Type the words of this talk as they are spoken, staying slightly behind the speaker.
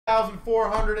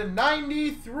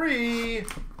1,493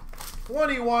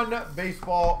 21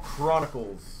 Baseball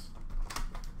Chronicles.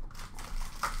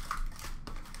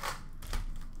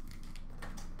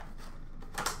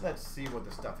 Let's see what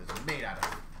this stuff is made out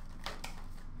of.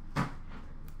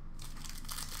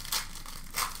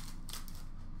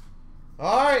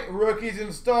 All right, rookies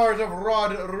and stars of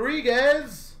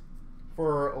Rodriguez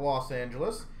for Los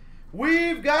Angeles.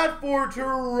 We've got for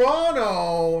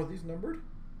Toronto. Are these numbered?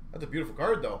 That's a beautiful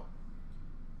card, though.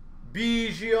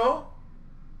 Biggio.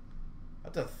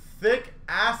 That's a thick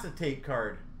acetate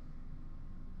card.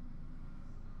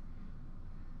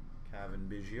 Kevin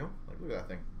Biggio. Like, look at that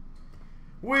thing.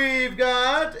 We've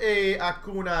got a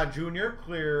Acuna Jr.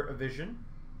 Clear Vision.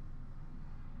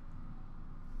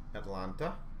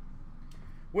 Atlanta.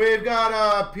 We've got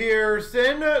a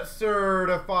Pearson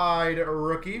certified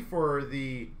rookie for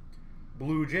the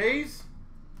Blue Jays.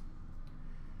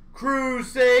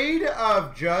 Crusade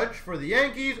of Judge for the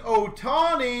Yankees.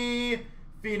 Ohtani,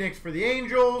 Phoenix for the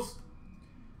Angels.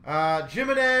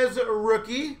 Jimenez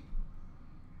rookie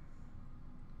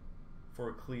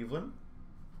for Cleveland.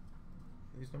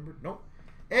 These numbered? Nope.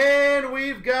 And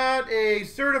we've got a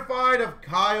certified of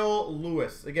Kyle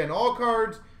Lewis. Again, all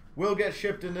cards will get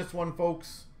shipped in this one,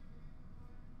 folks.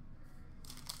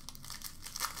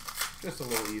 Just a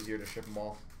little easier to ship them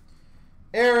all.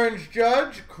 Aaron's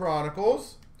Judge,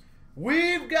 Chronicles.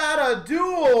 We've got a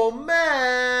dual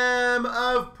mem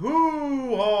of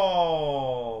Pujols.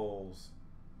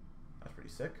 That's pretty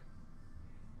sick.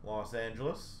 Los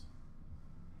Angeles.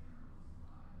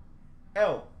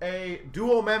 A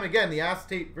dual mem again, the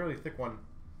acetate, really thick one.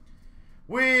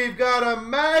 We've got a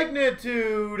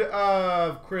magnitude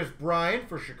of Chris Bryant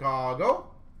for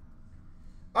Chicago.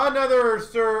 Another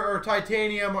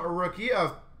titanium rookie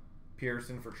of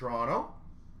Pearson for Toronto.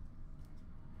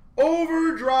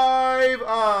 Overdrive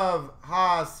of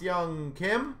Ha-Seong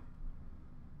Kim.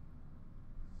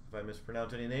 If I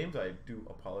mispronounce any names, I do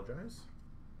apologize.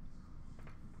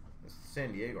 This is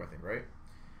San Diego, I think, right?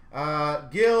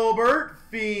 Gilbert,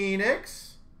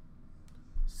 Phoenix.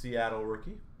 Seattle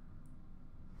rookie.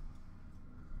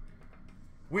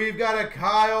 We've got a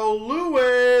Kyle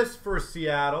Lewis for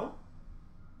Seattle.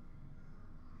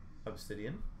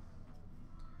 Obsidian.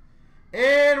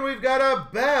 And we've got a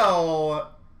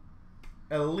Bell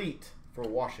Elite for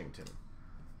Washington.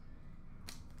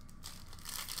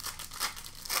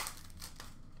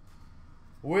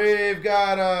 We've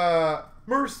got a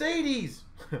Mercedes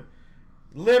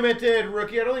limited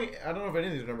rookie. I don't know if any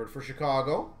of these are numbered for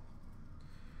Chicago.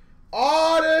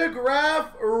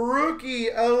 Autograph rookie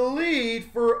elite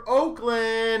for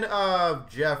Oakland of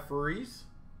Jeffries.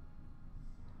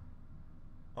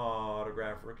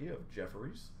 Autograph rookie of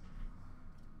Jeffries.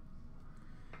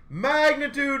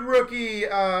 Magnitude rookie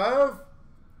of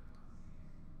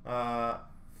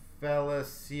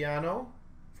Feliciano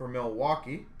for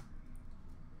Milwaukee.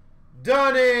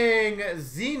 Dunning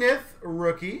Zenith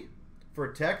rookie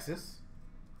for Texas.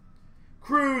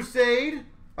 Crusade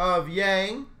of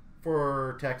Yang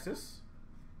for Texas.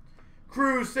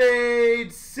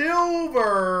 Crusade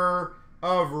Silver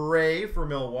of Ray for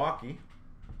Milwaukee.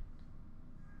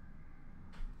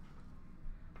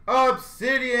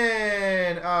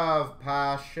 Obsidian of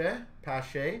Pache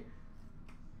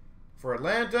for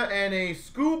Atlanta. And a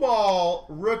Skubal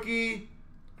rookie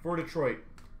for Detroit.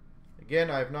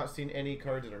 Again, I have not seen any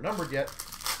cards that are numbered yet,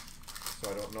 so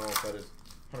I don't know if that is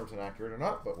 100% accurate or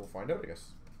not, but we'll find out, I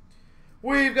guess.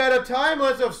 We've got a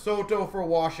Timeless of Soto for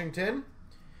Washington.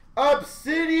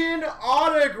 Obsidian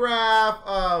autograph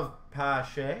of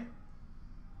Pache.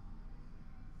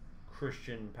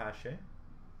 Christian Pache.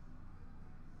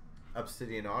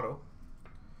 Obsidian auto.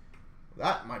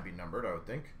 That might be numbered, I would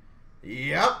think.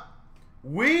 Yep.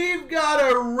 We've got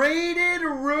a rated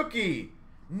rookie.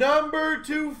 Number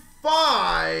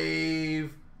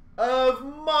 2/5 of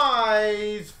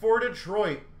Mize for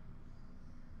Detroit.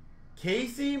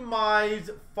 Casey Mize,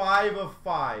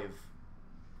 5/5.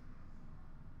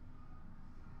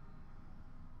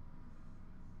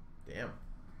 Damn.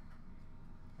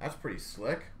 That's pretty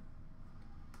slick.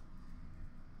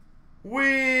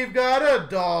 We've got a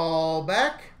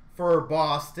Dahlbeck for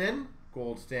Boston.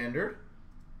 Gold standard.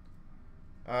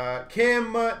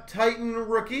 Kim Titan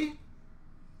rookie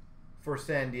for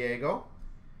San Diego.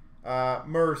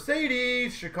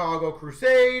 Mercedes, Chicago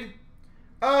Crusade.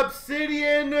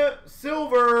 Obsidian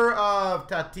Silver of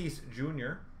Tatis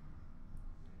Jr.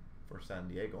 for San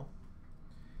Diego.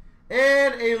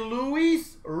 And a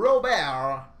Luis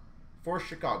Robert for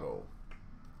Chicago.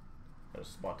 Got a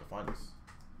spot to find this.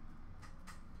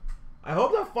 I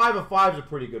hope that 5/5 is a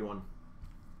pretty good one.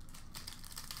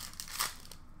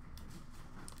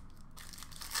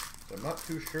 I'm not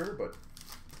too sure, but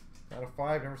out of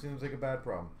 5, never seen them take a bad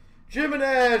problem.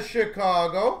 Jimenez,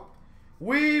 Chicago.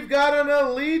 We've got an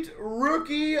elite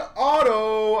rookie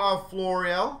auto of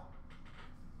Florial.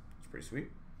 It's pretty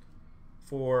sweet.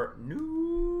 For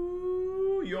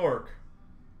New York.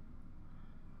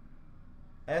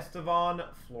 Estevan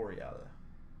Florial.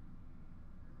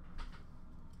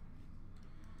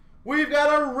 We've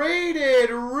got a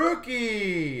rated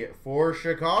rookie for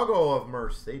Chicago of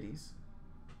Mercedes.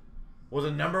 Was a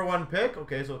 #1 pick.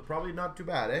 Okay, so it's probably not too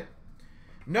bad, eh?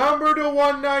 Number to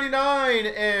 199,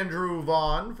 Andrew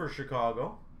Vaughn for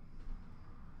Chicago.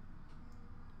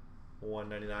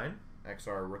 199,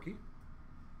 XR rookie.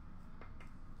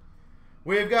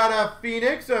 We've got a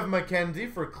Phoenix of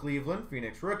McKenzie for Cleveland.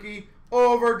 Phoenix rookie.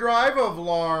 Overdrive of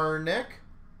Larnick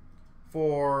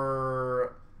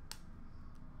for...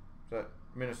 Is that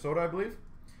Minnesota, I believe?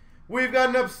 We've got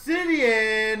an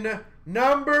Obsidian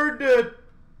numbered to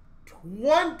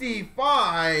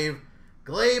 25,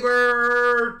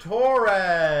 Gleyber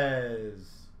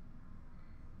Torres.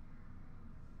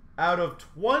 Out of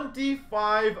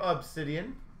 25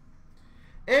 Obsidian.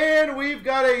 And we've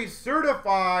got a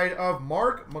certified of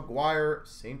Mark McGuire,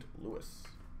 St. Louis.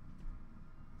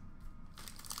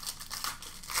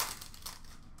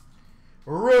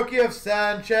 Rookie of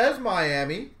Sanchez,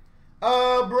 Miami.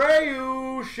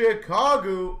 Abreu,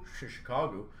 Chicago.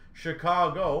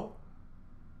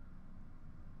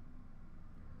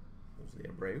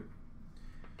 Abreu.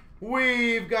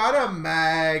 We've got a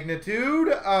magnitude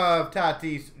of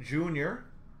Tatis Jr.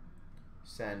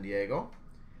 San Diego.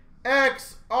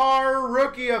 XR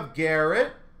rookie of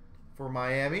Garrett for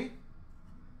Miami.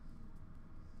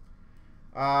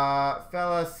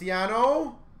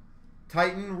 Feliciano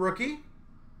Titan rookie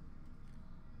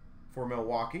for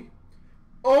Milwaukee.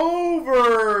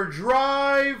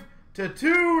 Overdrive to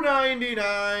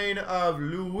 299 of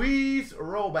Luis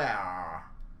Robert.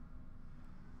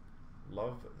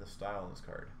 Love the style on this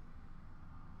card.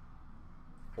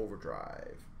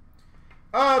 Overdrive.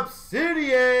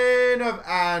 Obsidian of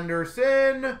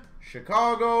Anderson,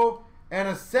 Chicago. And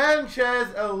a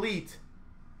Sanchez Elite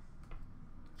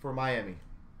for Miami.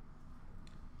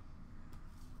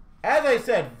 As I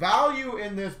said, value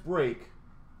in this break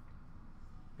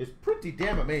is pretty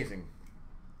damn amazing.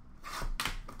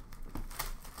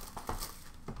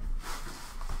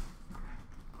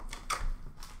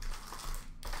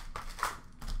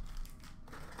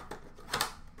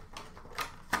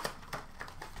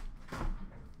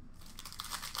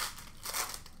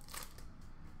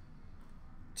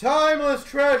 Timeless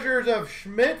Treasures of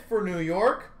Schmidt for New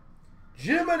York.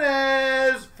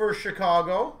 Jimenez for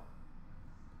Chicago.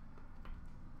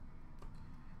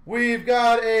 We've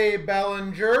got a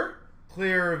Bellinger,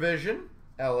 Clear Vision,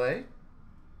 LA.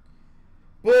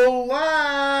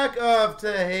 Black of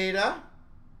Tejeda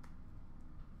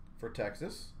for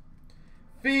Texas.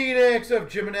 Phoenix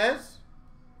of Jimenez,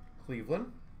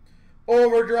 Cleveland.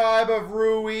 Overdrive of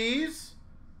Ruiz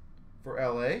for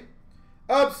LA.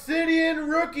 Obsidian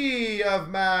rookie of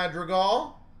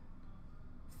Madrigal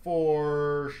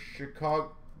for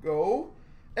Chicago.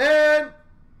 And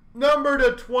number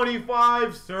to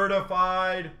 25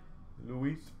 certified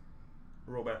Luis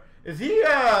Robert. Is he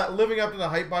living up to the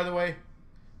hype, by the way?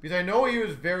 Because I know he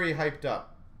was very hyped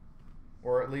up.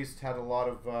 Or at least had a lot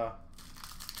of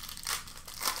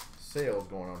sales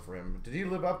going on for him. Did he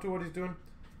live up to what he's doing?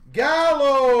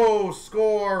 Gallo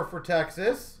score for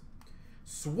Texas.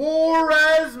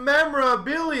 Suarez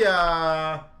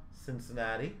memorabilia,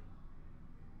 Cincinnati.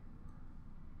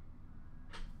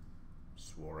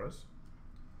 Suarez.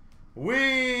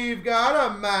 We've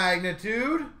got a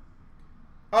magnitude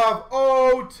of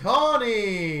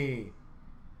Ohtani.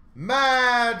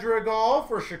 Madrigal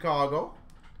for Chicago.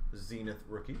 Zenith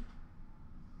rookie.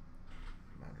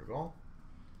 Madrigal.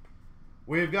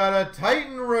 We've got a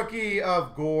Titan rookie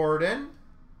of Gordon.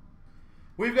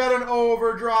 We've got an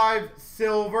Overdrive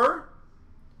Silver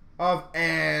of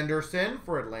Anderson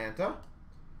for Atlanta.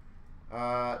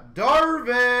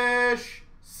 Darvish,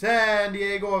 San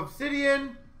Diego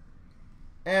Obsidian.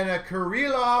 And a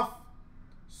Kirilloff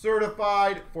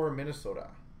certified for Minnesota.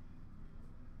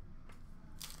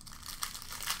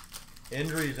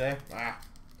 Injuries, eh? Ah,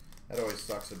 that always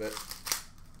sucks a bit.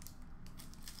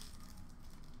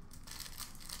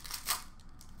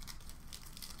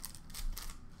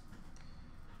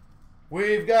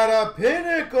 We've got a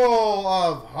Pinnacle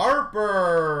of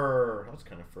Harper. That's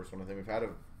kind of the first one I think we've had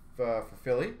for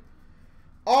Philly.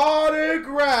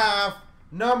 Autograph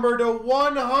number to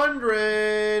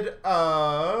 100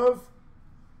 of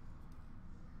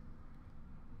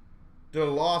De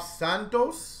Los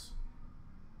Santos.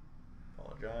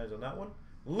 Apologize on that one.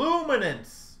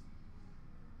 Luminance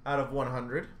out of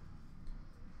 100.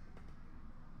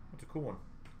 That's a cool one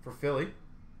for Philly.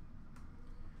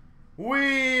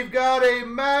 We've got a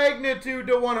magnitude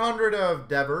to 100 of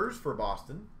Devers for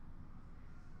Boston.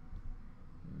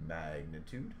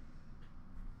 Magnitude.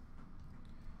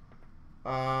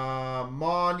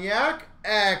 Moniak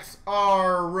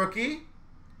XR rookie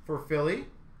for Philly.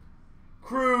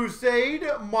 Crusade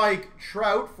Mike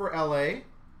Trout for LA.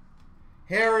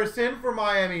 Harrison for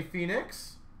Miami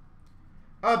Phoenix.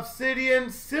 Obsidian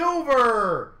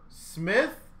Silver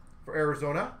Smith for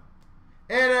Arizona.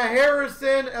 And a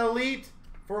Harrison Elite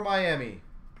for Miami.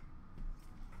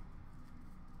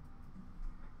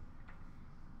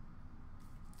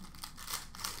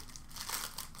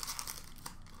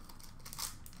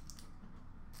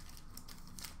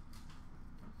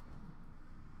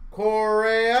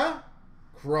 Correa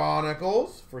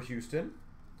Chronicles for Houston.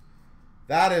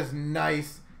 That is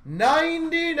nice.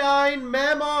 99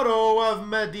 mem auto of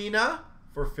Medina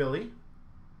for Philly.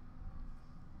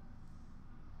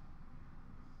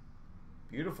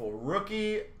 Beautiful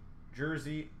rookie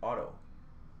jersey auto.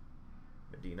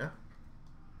 Medina.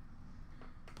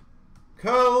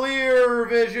 Clear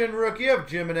Vision rookie of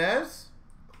Jimenez.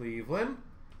 Cleveland.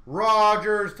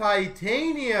 Rogers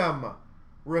Titanium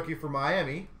rookie for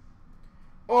Miami.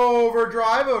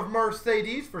 Overdrive of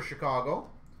Mercedes for Chicago.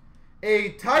 A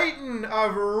Titan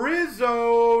of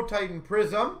Rizzo. Titan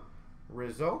Prism.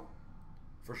 Rizzo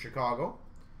for Chicago.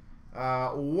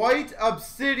 White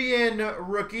Obsidian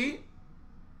rookie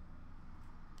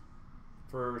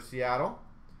for Seattle.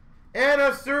 And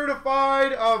a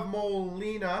certified of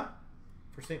Molina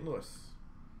for St. Louis.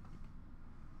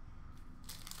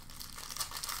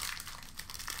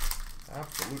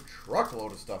 Absolute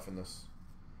truckload of stuff in this.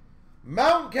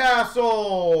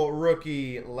 Mountcastle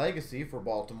rookie legacy for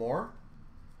Baltimore.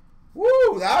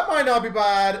 Woo, that might not be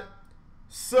bad.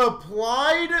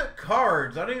 Supplied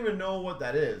cards. I don't even know what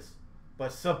that is.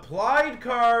 But supplied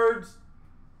cards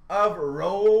of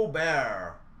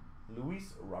Robert.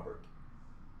 Luis Robert.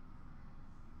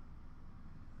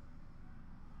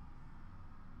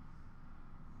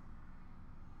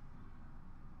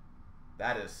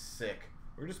 That is sick.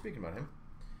 We were just speaking about him.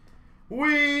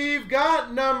 We've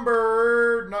got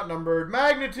numbered, not numbered,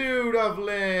 magnitude of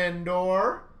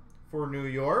Lindor for New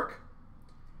York.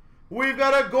 We've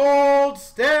got a gold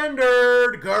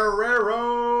standard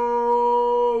Guerrero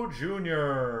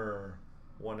Jr.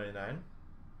 199.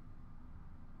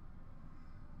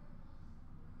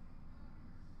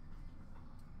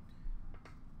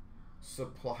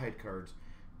 Supplied cards.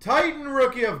 Titan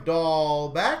rookie of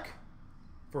Dahlbeck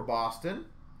for Boston.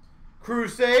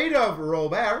 Crusade of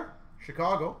Robert,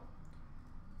 Chicago.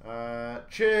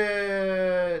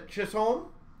 Chisholm,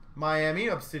 Miami,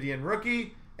 Obsidian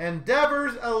rookie. And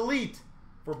Devers Elite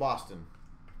for Boston.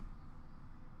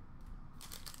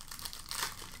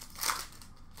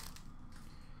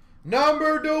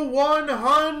 Number to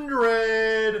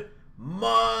 100,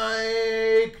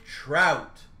 Mike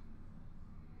Trout.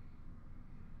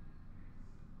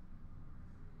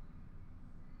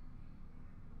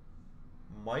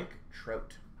 Mike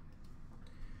Trout.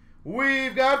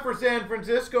 We've got for San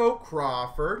Francisco,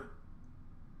 Crawford.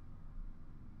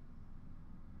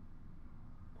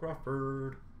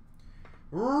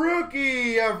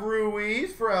 Rookie of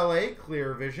Ruiz for LA,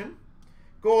 Clear Vision.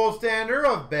 Gold standard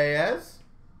of Baez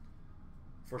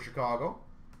for Chicago.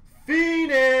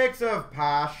 Phoenix of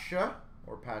Pasha,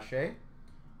 or Pache,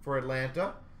 for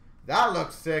Atlanta. That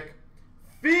looks sick.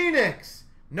 Phoenix,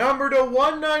 number to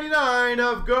 199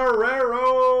 of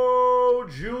Guerrero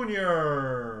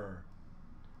Jr.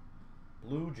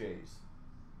 Blue Jays.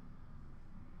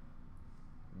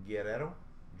 Guerrero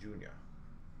Jr.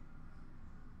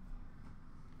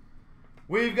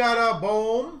 We've got a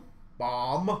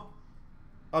bomb,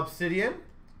 Obsidian,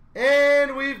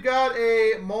 and we've got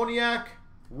a Moniak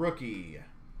rookie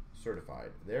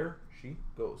certified. There she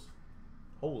goes.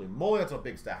 Holy moly, that's a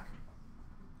big stack.